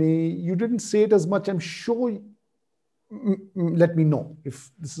with me. You didn't say it as much. I'm sure. Let me know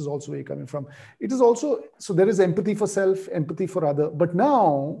if this is also where you're coming from. It is also, so there is empathy for self, empathy for other, but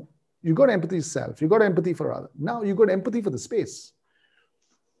now you got empathy for self, you got empathy for other. Now you got empathy for the space,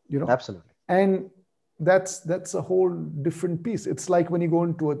 you know, absolutely. and that's a whole different piece. It's like when you go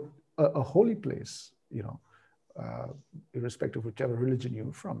into a holy place, you know, uh, irrespective of whichever religion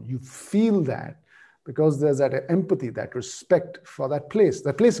you're from, you feel that because there's that empathy, that respect for that place.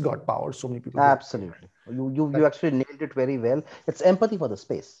 That place got power. So many people go Absolutely. You that. actually nailed it very well. It's empathy for the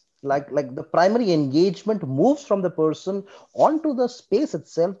space. Like the primary engagement moves from the person onto the space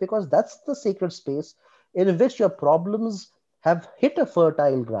itself, because that's the sacred space in which your problems have hit a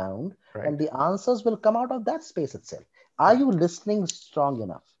fertile ground, and Right. the answers will come out of that space itself. Are you listening strong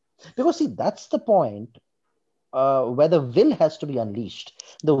enough? Because see, that's the point where the will has to be unleashed.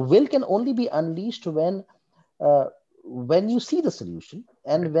 The will can only be unleashed uh, when you see the solution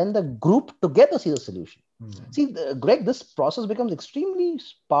Right. and when the group together see the solution. Mm. See, Greg, this process becomes extremely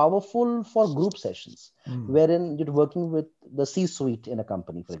powerful for group sessions, Mm. wherein you're working with the C-suite in a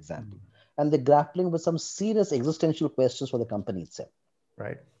company, for example, and they're grappling with some serious existential questions for the company itself.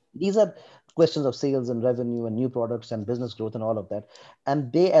 Right. These are questions of sales and revenue and new products and business growth and all of that.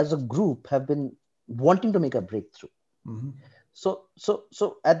 And they, as a group, have been wanting to make a breakthrough. Mm-hmm.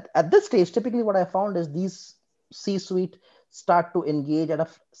 So at this stage, typically what I found is these C-suite start to engage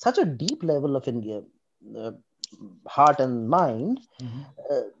at such a deep level of uh, heart and mind, Mm-hmm.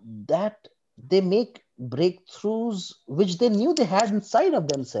 uh, that they make breakthroughs which they knew they had inside of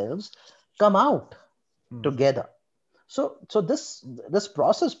themselves come out Mm. together. So this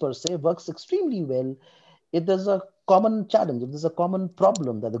process per se works extremely well if there's a common challenge, if there's a common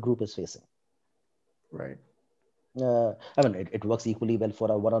problem that the group is facing. Right. I mean, it works equally well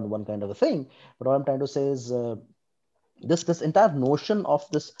for a one-on-one kind of a thing. But what I'm trying to say is this entire notion of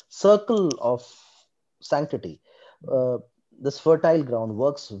this circle of sanctity, uh, this fertile ground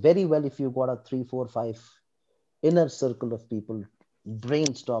works very well if you've got a three, four, five inner circle of people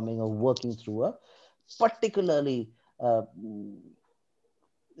brainstorming or working through a particularly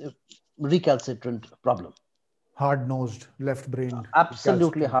recalcitrant problem. Hard nosed, left brained,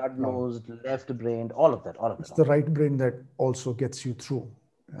 Absolutely recalcitrant problem. hard-nosed, left-brained, all of that, all of that, It's all the of that. right brain that also gets you through.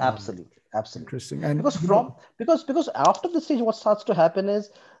 Absolutely, absolutely. Interesting. And, Because from because after the stage, what starts to happen is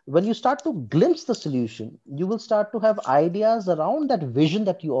when you start to glimpse the solution, you will start to have ideas around that vision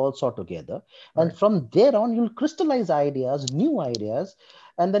that you all saw together, and right. from there on, you'll crystallize ideas, new ideas,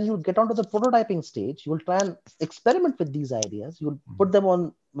 and then you get onto the prototyping stage. You will try and experiment with these ideas. You'll put them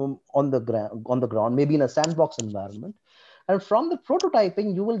on the ground, maybe in a sandbox environment, and from the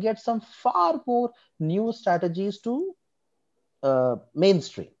prototyping, you will get some far more new strategies to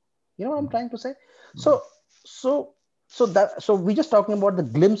mainstream. You know what I'm trying to say? So, so, so we're just talking about the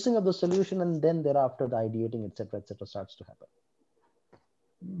glimpsing of the solution, and then thereafter the ideating, etc., starts to happen.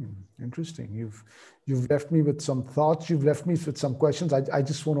 Interesting. You've left me with some thoughts. You've left me with some questions. I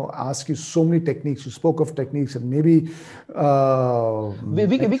just want to ask you so many techniques. You spoke of techniques, and maybe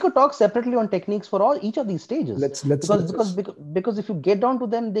we could talk separately on techniques for each of these stages. Because if you get down to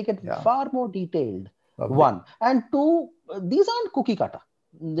them, they get far more detailed. Lovely. One and two, these aren't cookie cutter.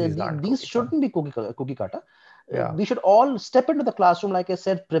 These shouldn't be cookie cutter. We should all step into the classroom, like I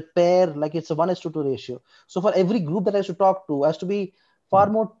said, prepare like it's a 1:2 ratio. So for every group that I should talk to, has to be far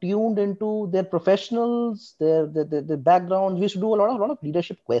more tuned into their professionals, their background. We used to do a lot of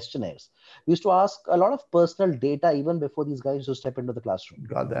leadership questionnaires. We used to ask a lot of personal data even before these guys used to step into the classroom.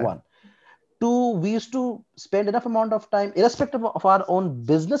 Got that. One. Two, we used to spend enough amount of time, irrespective of our own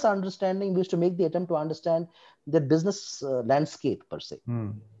business understanding, we used to make the attempt to understand the business landscape per se.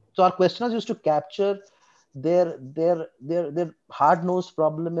 So our questioners used to capture their hard-nosed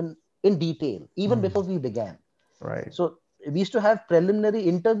problem in detail, even before we began. Right. So we used to have preliminary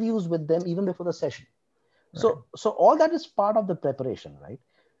interviews with them even before the session. Right. So all that is part of the preparation, right?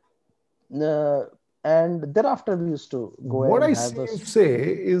 And thereafter we used to go what I see you say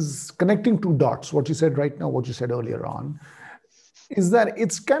is connecting two dots. What you said right now, what you said earlier on, is that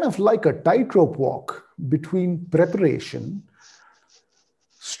it's kind of like a tightrope walk between preparation,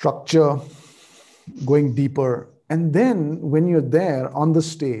 structure, going deeper, and then when you're there on the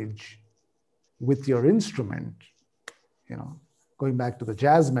stage with your instrument, you know, going back to the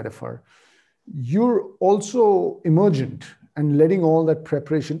jazz metaphor, you're also emergent and letting all that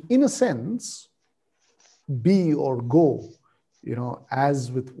preparation, in a sense, be or go, you know, as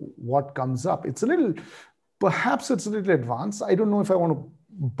with what comes up. It's a little, perhaps it's a little advanced. I don't know if I want to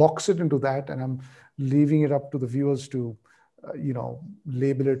box it into that, and I'm leaving it up to the viewers to, you know,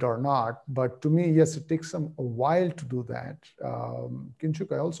 label it or not. But to me, yes, it takes a while to do that.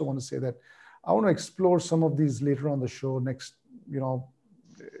 Kinshuk, I also want to say that I want to explore some of these later on the show next, you know,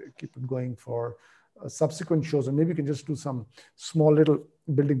 keep it going for subsequent shows, and maybe you can just do some small little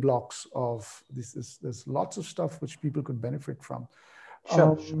building blocks of this. There's lots of stuff which people could benefit from.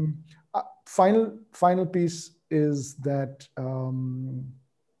 Sure. Final piece is that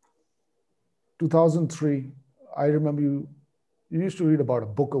 2003, I remember you used to read about a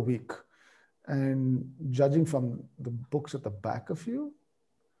book a week, and judging from the books at the back of you,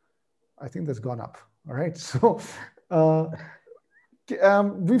 I think that's gone up. All right. So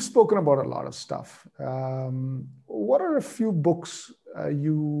we've spoken about a lot of stuff. What are a few books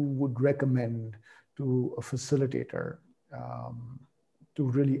you would recommend to a facilitator to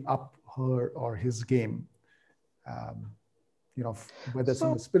really up her or his game? You know, whether it's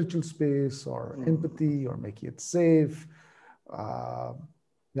in the spiritual space or empathy or making it safe.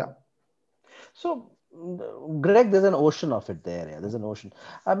 Yeah. So, Greg, there's an ocean of it there. Yeah, there's an ocean.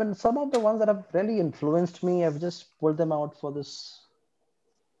 I mean, some of the ones that have really influenced me, I've just pulled them out for this.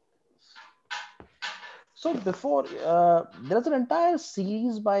 So before, there's an entire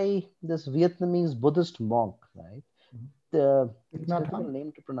series by this Vietnamese Buddhist monk, right? It's a difficult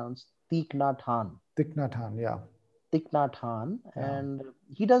name to pronounce. Thich Nhat Hanh. Thich Nhat Hanh, yeah. Thich Nhat Hanh. Yeah. And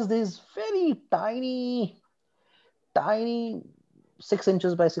he does these very tiny 6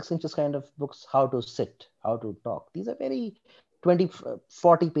 inches by 6 inches kind of books, how to sit, how to talk. These are very 20,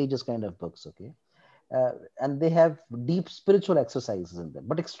 40 pages kind of books, okay? And they have deep spiritual exercises in them,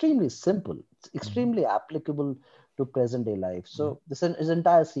 but extremely simple. It's extremely applicable to present day life. So this is his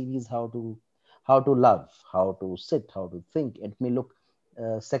entire series, how to love, how to sit, how to think. It may look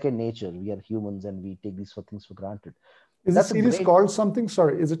second nature. We are humans and we take these things for granted. Is the series called something?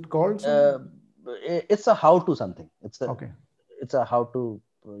 Sorry, is it called something? It's a how to something. It's a how to,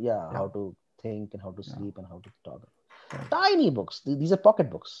 how to think and how to sleep and how to talk. Tiny books. These are pocket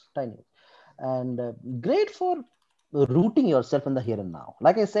books, tiny. And great for rooting yourself in the here and now.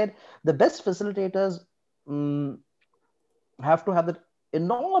 Like I said, the best facilitators have to have that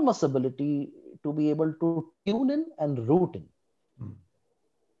enormous ability to be able to tune in and root in.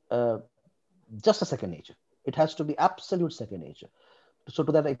 Just a second nature. It has to be absolute second nature. So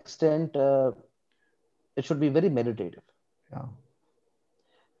to that extent, it should be very meditative.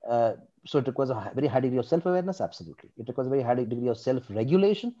 Yeah. So it requires a very high degree of self-awareness, absolutely. It requires a very high degree of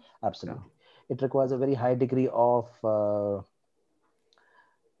self-regulation, absolutely. Yeah. It requires a very high degree of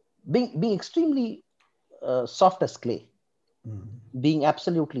being extremely soft as clay. being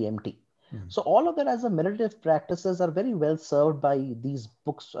absolutely empty. So all of that as a meditative practices are very well served by these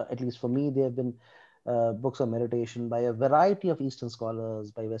books. At least for me, they have been books of meditation by a variety of Eastern scholars,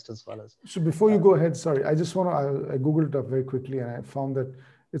 by Western scholars. So before you go ahead, sorry, I just want to, I Googled it up very quickly and I found that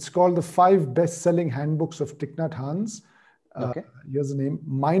it's called the 5 best-selling handbooks of Thich Nhat Hanh's. Okay. Here's the name,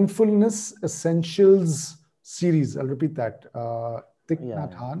 Mindfulness Essentials series. I'll repeat that. Thich Yeah,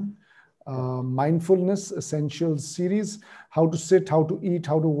 Nhat yeah. Hanh, Correct. Mindfulness Essentials series, how to sit, how to eat,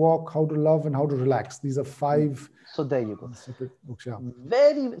 how to walk, how to love, and how to relax. These are 5 So there you go. separate books. Yeah.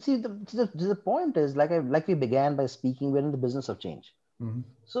 Very see the point is like we began by speaking, we're in the business of change. Mhm.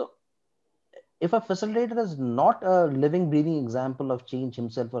 So if a facilitator is not a living, breathing example of change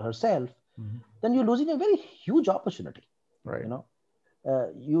himself or herself, then you're losing a very huge opportunity. Right. You know,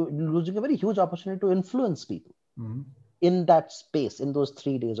 you're losing a very huge opportunity to influence people Mhm. in that space, in those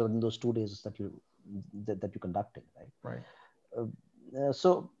 3 days or in those 2 days that you're conducting, right? Right. So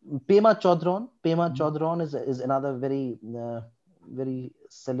Pema Chodron is another very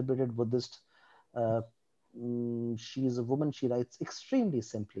celebrated Buddhist. Uh, she is a woman. She writes extremely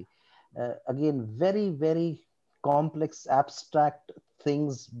simply. Again, very complex, abstract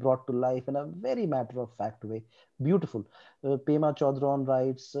things brought to life in a very matter of fact way. Beautiful. Pema Chodron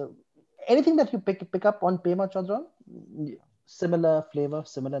writes anything that you pick up on Pema Chodron, similar flavor,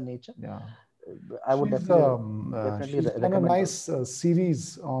 similar nature. Yeah. I would definitely She's done a recommend nice those.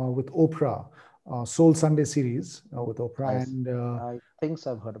 series with Oprah, Soul Sunday series with Oprah, Nice. I think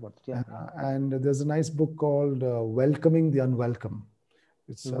so. I've heard about it. Yeah, yeah. and there's a nice book called Welcoming the Unwelcome.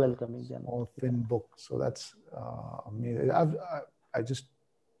 It's a Welcoming them. small Yeah, thin book, so that's amazing. I just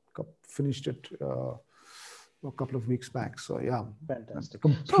finished it a couple of weeks back. So yeah, fantastic. So,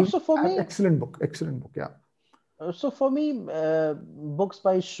 complete so for me, excellent book, excellent book. Yeah. books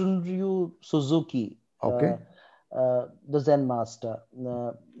by Shunryu Suzuki, Okay. the Zen master.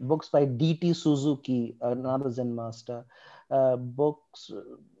 Books by D.T. Suzuki, another Zen master. Books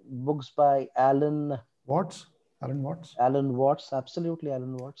by Watts, Alan Watts. Alan Watts, absolutely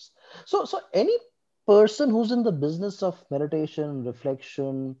Alan Watts. So any person who's in the business of meditation,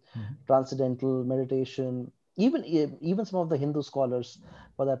 reflection, transcendental meditation, even some of the Hindu scholars,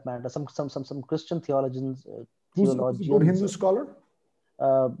 for that matter, some Christian theologians, Who's a good Hindu scholar?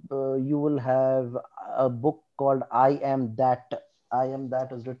 you will have a book called I Am That. I Am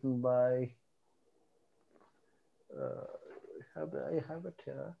That is written by. I have it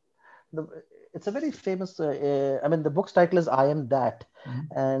here. The, it's a very famous. I mean, the book's title is I Am That,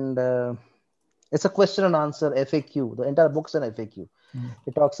 and it's a question and answer FAQ. The entire book's an FAQ.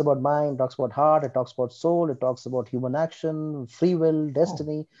 It talks about mind, talks about heart, it talks about soul, it talks about human action, free will, Oh,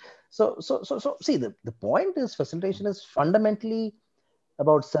 destiny. So see, the point is facilitation is fundamentally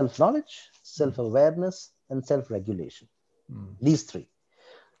about self-knowledge, self-awareness, and self-regulation. These three.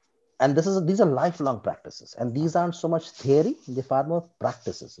 And these are lifelong practices. And these aren't so much theory, they're far more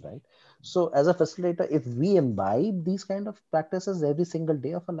practices, right? So as a facilitator, if we imbibe these kind of practices every single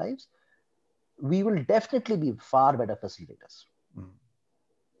day of our lives, we will definitely be far better facilitators.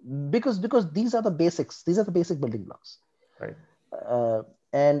 Because these are the basics, these are the basic building blocks. right. Uh,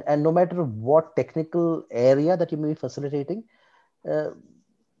 and no matter what technical area that you may be facilitating, uh,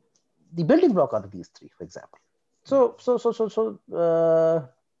 the building block are these three, for example. So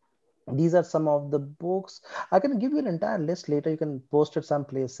these are some of the books. I can give you an entire list later. You can post it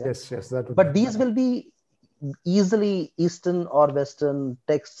someplace. Yeah, Yes, that would but be. these will be easily Eastern or Western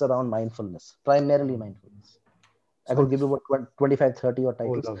texts around mindfulness, primarily mindfulness. I could give you about 25, 30 or Oh,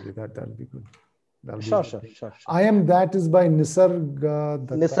 titles. lovely. That'll be good. That'll be Sure, very sure, good. sure, sure. I Am That is by Nisarga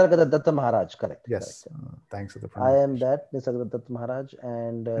Datta. Nisarga Datta Maharaj, correct, Yes, correct. thanks for the I am pronunciation. that Nisarga Datta Maharaj,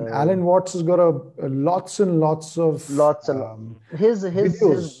 and And Alan Watts has got lots and lots of lots and his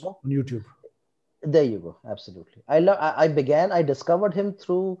videos book. on YouTube. There you go. Absolutely. I discovered him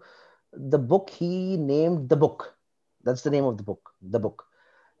through the book he named The Book. That's the name of the book, The Book.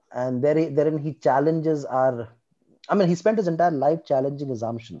 And therein he challenges he spent his entire life challenging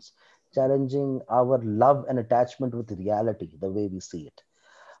assumptions, challenging our love and attachment with reality, the way we see it.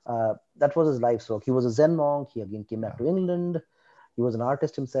 That was his life's work. He was a Zen monk. He again came back Yeah. to England. He was an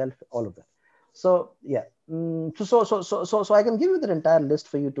artist himself, all of that. So yeah, so I can give you the entire list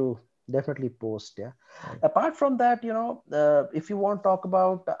for you to definitely post. Yeah. Right. Apart from that, if you want to talk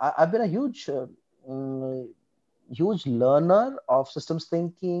about, I've been a mm, huge learner of systems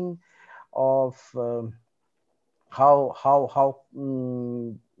thinking, of how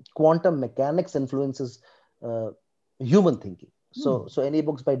quantum mechanics influences uh, human thinking. So any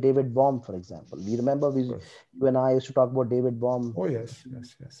books by David Bohm, for example. We remember Of course. you and I used to talk about David Bohm Oh, yes,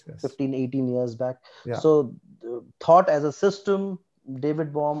 yes, yes, yes. 15, 18 years back. Yeah. So thought as a system,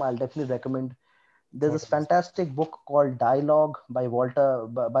 David Bohm, I'll definitely recommend. There's Thought this of this. fantastic book called Dialogue by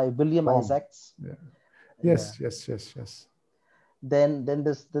by William Bomb. Isaacs. Yeah. Yeah. Yes, yes, yes, yes. Then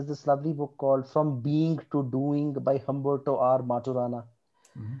there's this lovely book called From Being to Doing by Humberto R. Maturana.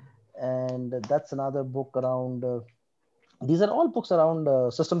 Mhm. And that's another book around, these are all books around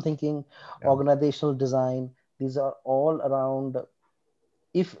system thinking, Yeah. organizational design. These are all around,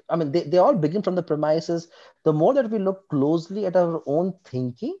 if, I mean, they all begin from the premises. The more that we look closely at our own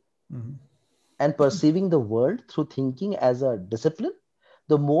thinking Mhm. and perceiving the world through thinking as a discipline,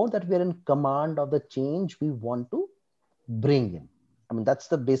 the more that we are in command of the change we want to bring in. I mean, that's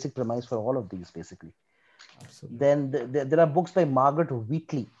the basic premise for all of these, basically. Absolutely. Then there are books by Margaret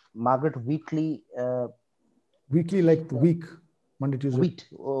Wheatley. Margaret Wheatley, Weekly, like the week, Monday, Tuesday, wheat,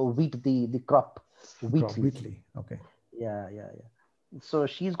 the crop, crop. Wheatley. Weekly. Okay. Yeah. So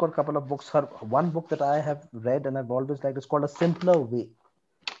she's got a couple of books. Her one book that I have read and I've always liked is called A Simpler Way.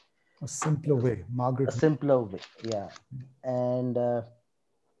 A simpler way. A Margaret. Simpler Way. Yeah. And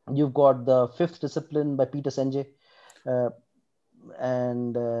you've got The Fifth Discipline by Peter Senge. Uh,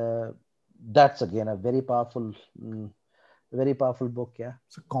 and that's again a very powerful book. Yeah.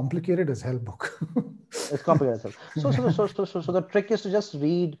 It's a complicated as hell book. It's complicated. So the trick is to just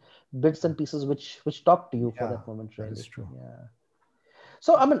read bits and pieces which talk to you for Yeah, that moment, that is really. true. Yeah.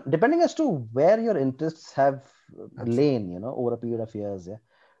 So I mean, depending as to where your interests have Absolutely. lain, over a period of years, yeah.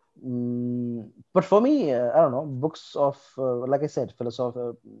 But for me, I don't know, books of, like I said,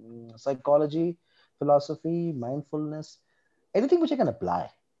 philosophy, psychology, philosophy, mindfulness, anything which I can apply.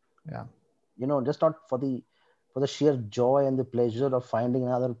 Yeah, Just not for the sheer joy and the pleasure of finding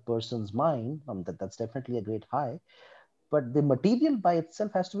another person's mind. That's definitely a great high. But the material by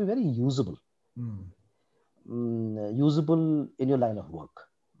itself has to be very usable, mm, usable in your line of work.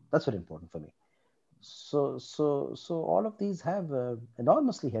 That's very important for me. So all of these have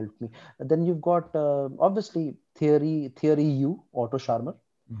enormously helped me. Then you've got obviously theory U, Otto Scharmer,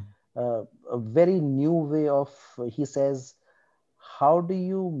 mm, a very new way of, he says, how do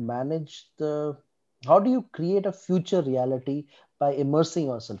you how do you create a future reality by immersing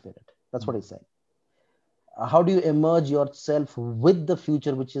yourself in it? That's what he mm. said. How do you emerge yourself with the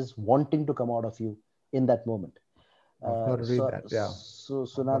future which is wanting to come out of you in that moment? I've got to read So, that. Yeah, so I've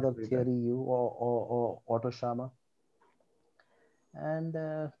got to another read that. theory you, or Otto Schama, and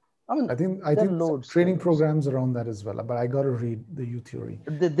I mean, I there are think some loads, there are training loads. programs around that as well. But I got to read the U theory.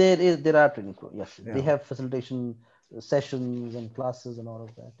 There are training programs. Yes, they Yeah, have facilitation sessions and classes and all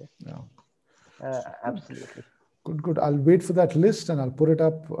of that. yeah. Yeah. So good, Absolutely. good, good. I'll wait for that list and I'll put it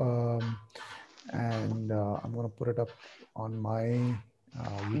up. And I'm going to put it up on my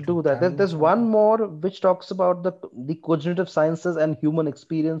YouTube Do that. channel There's as well. one more which talks about the cognitive sciences and human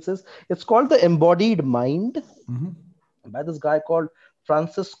experiences. It's called The Embodied Mind Mm-hmm. by this guy called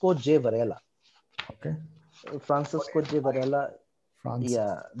Francisco J. Varela. Okay. Francisco J. Varela. Francis.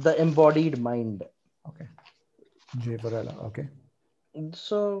 Yeah, The Embodied Mind. Okay. J. Varela. Okay.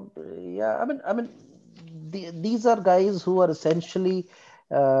 So yeah, I mean, these are guys who are essentially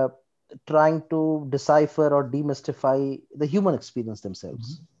uh, trying to decipher or demystify the human experience Mm-hmm.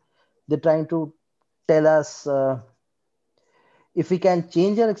 themselves. They're trying to tell us, if we can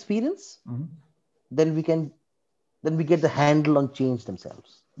change our experience, Mm-hmm. then we get the handle on change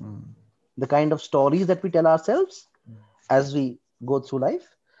themselves. Mm-hmm. The kind of stories that we tell ourselves as we go through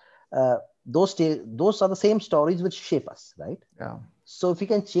life, uh, those are the same stories which shape us, right? Yeah. So if we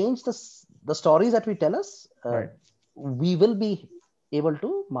can change the stories that we tell us, Right. we will be able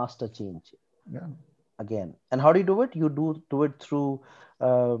to master change Yeah. again. And how do you do it? You do it through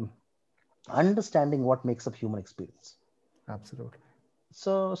um, understanding what makes up human experience. Absolutely.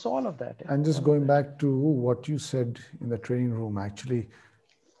 So all of that, yeah, And just all of going that. back to what you said in the training room, actually,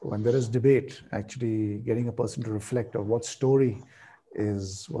 when there is debate, actually getting a person to reflect on what story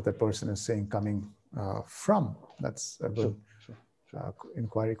is what that person is saying coming from. That's a good True, true, true.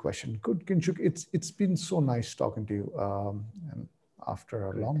 inquiry question. Good, Kinshuk. It's been so nice talking to you, and after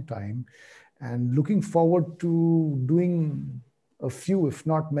a Great. long time, and looking forward to doing a few, if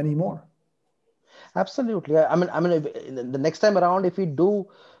not many more. Absolutely. I mean, the next time around, if we do,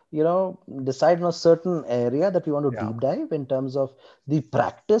 decide on a certain area that we want to Yeah, deep dive in terms of the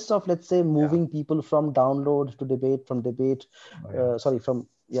practice of, let's say, yeah, moving people from download to debate, from debate, oh, yeah. sorry, from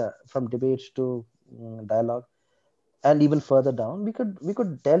debate to dialogue, and even further down, we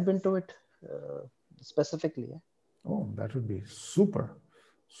could delve into it specifically. Yeah? Oh, that would be super,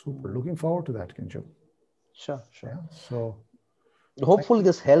 super. Mm. Looking forward to that, Kinshuk. Sure, sure. Yeah. So Thank Hopefully you.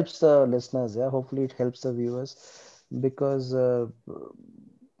 this helps the listeners. Yeah, hopefully it helps the viewers, because I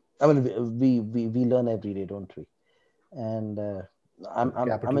mean, we learn every day, don't we? And With I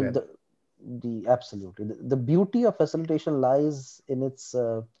capital mean, L. the absolutely the beauty of facilitation lies in its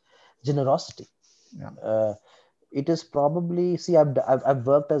generosity. Yeah. uh, it is probably, see, I've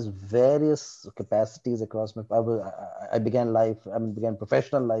worked as various capacities across my, I began life, I mean, began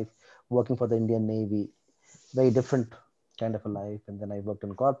professional life working for the Indian Navy, very different kind of a life. And then I worked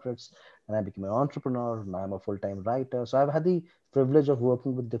in corporates, and I became an entrepreneur. Now I'm a full-time writer. So I've had the privilege of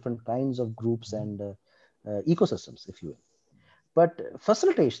working with different kinds of groups and ecosystems, if you will. But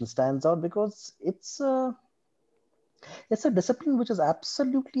facilitation stands out because it's a discipline which is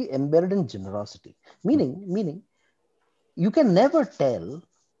absolutely embedded in generosity. Meaning, you can never tell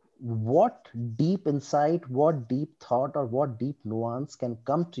what deep insight, what deep thought, or what deep nuance can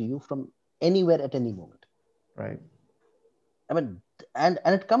come to you from anywhere at any moment. Right. I mean, and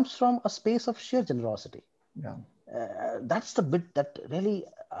it comes from a space of sheer generosity. Yeah. That's the bit that really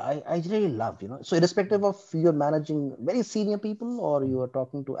I really love. So irrespective of you're managing very senior people or you are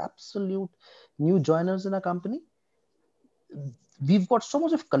talking to absolute new joiners in a company, we've got so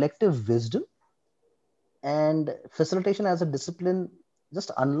much of collective wisdom, and facilitation as a discipline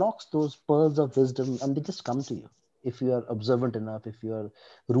just unlocks those pearls of wisdom, and they just come to you if you are observant enough, if you are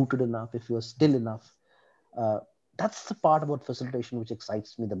rooted enough, if you are still enough. uh, that's the part about facilitation which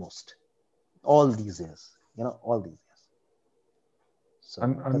excites me the most all these years, all these years. So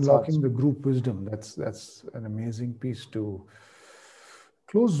that's how it's Unlocking the group wisdom. That's an amazing piece to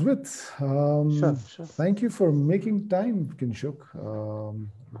close with. sure, sure. Thank you for making time, Kinshuk.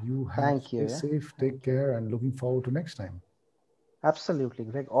 You have Thank you. stay Yeah, safe, take thank you. care, and looking forward to next time. Absolutely,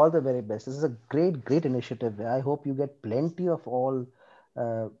 Greg. All the very best. This is a great, great initiative. I hope you get plenty of all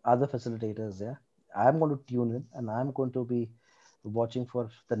other facilitators. Yeah, I'm going to tune in, and I'm going to be watching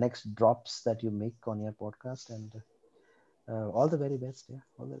for the next drops that you make on your podcast. And all the very best. Yeah,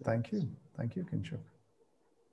 all the very Thank best. you. Thank you, Kinshuk.